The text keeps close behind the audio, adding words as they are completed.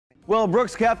Well,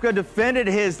 Brooks Koepka defended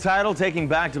his title, taking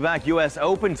back-to-back U.S.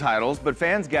 Open titles, but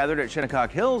fans gathered at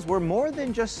Shinnecock Hills were more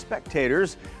than just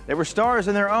spectators. They were stars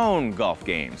in their own golf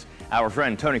games. Our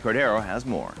friend Tony Cordero has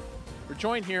more. We're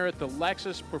joined here at the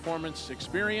Lexus Performance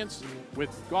Experience with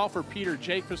golfer Peter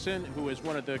Jacobsen, who is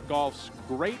one of the golf's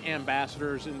great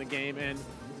ambassadors in the game. And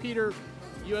Peter,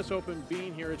 U.S. Open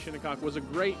being here at Shinnecock was a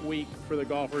great week for the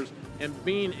golfers, and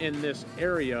being in this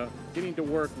area, getting to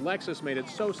work, Lexus made it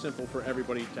so simple for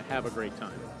everybody to have a great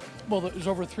time. Well, there's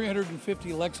over 350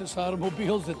 Lexus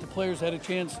automobiles that the players had a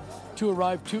chance to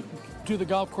arrive to the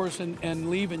golf course and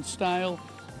leave in style.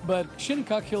 But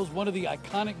Shinnecock Hills, one of the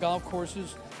iconic golf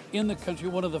courses in the country,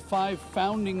 one of the 5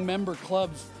 founding member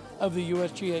clubs of the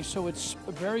USGA, so it's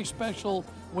very special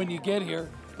when you get here.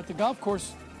 But the golf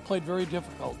course played very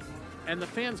difficult. And the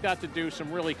fans got to do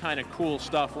some really kind of cool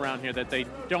stuff around here that they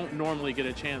don't normally get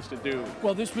a chance to do.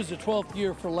 Well, this was the 12th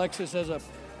year for Lexus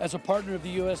as a partner of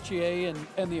the USGA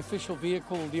and the official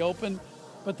vehicle of the Open.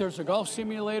 But there's a golf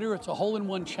simulator. It's a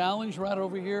hole-in-one challenge right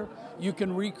over here. You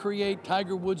can recreate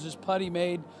Tiger Woods' putt he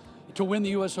made to win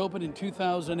the U.S. Open in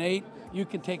 2008. You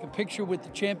can take a picture with the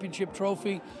championship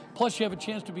trophy. Plus, you have a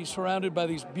chance to be surrounded by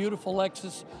these beautiful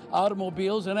Lexus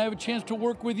automobiles, and I have a chance to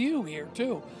work with you here,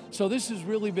 too. So this has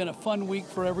really been a fun week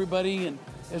for everybody, and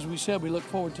as we said, we look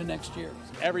forward to next year.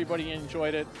 Everybody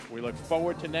enjoyed it. We look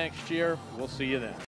forward to next year. We'll see you then.